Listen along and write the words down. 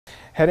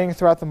Heading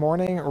throughout the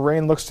morning,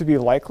 rain looks to be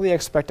likely.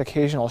 Expect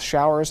occasional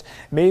showers.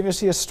 May even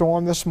see a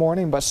storm this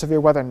morning, but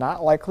severe weather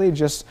not likely.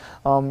 Just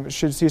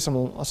should see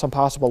some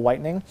possible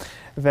lightning.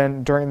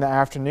 Then during the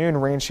afternoon,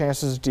 rain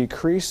chances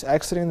decrease,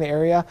 exiting the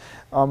area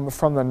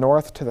from the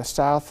north to the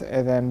south.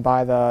 And then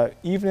by the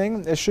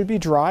evening, it should be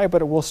dry,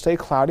 but it will stay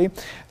cloudy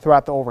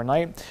throughout the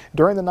overnight.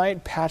 During the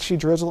night, patchy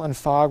drizzle and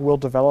fog will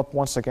develop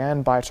once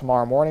again by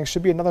tomorrow morning.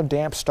 Should be another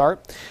damp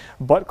start,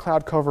 but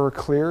cloud cover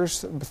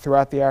clears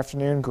throughout the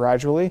afternoon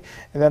gradually.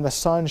 And then the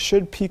sun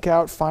should peek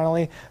out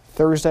finally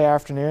Thursday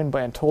afternoon,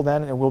 but until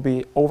then it will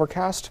be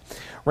overcast.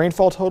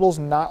 Rainfall totals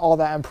not all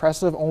that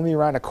impressive, only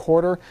around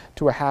 1/4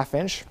 to a ½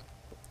 inch.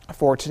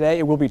 For today,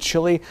 it will be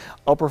chilly,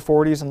 upper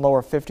 40s and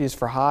lower 50s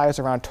for highs,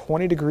 around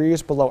 20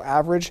 degrees below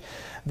average.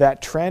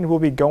 That trend will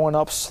be going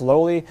up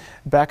slowly,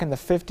 back in the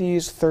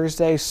 50s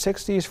Thursday,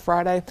 60s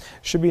Friday.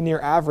 Should be near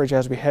average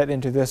as we head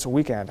into this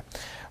weekend.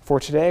 For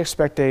today,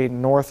 expect a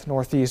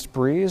north-northeast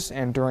breeze,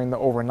 and during the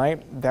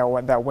overnight,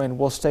 that wind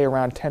will stay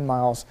around 10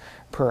 miles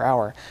per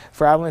hour.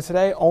 For Abilene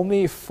today,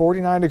 only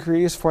 49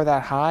 degrees for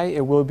that high.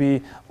 It will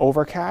be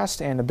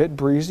overcast and a bit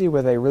breezy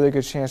with a really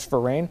good chance for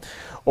rain.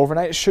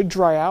 Overnight it should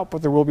dry out,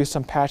 but there will be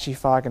some patchy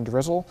fog and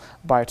drizzle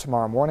by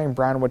tomorrow morning.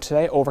 Brownwood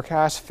today,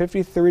 overcast,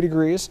 53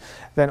 degrees.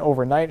 Then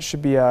overnight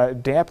should be a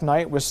damp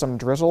night with some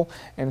drizzle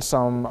and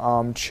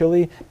some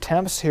chilly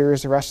temps.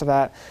 Here's the rest of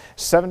that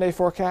 7-day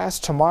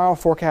forecast. Tomorrow,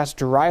 forecast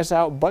dries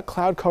out, but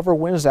cloud cover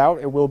wins out.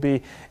 It will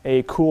be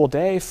a cool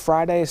day.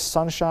 Friday,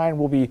 sunshine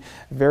will be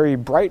very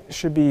bright.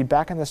 Should be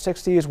back in the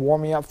 60s,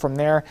 warming up from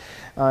there.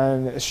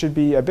 It should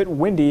be a bit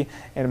windy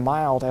and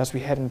mild as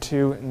we head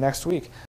into next week.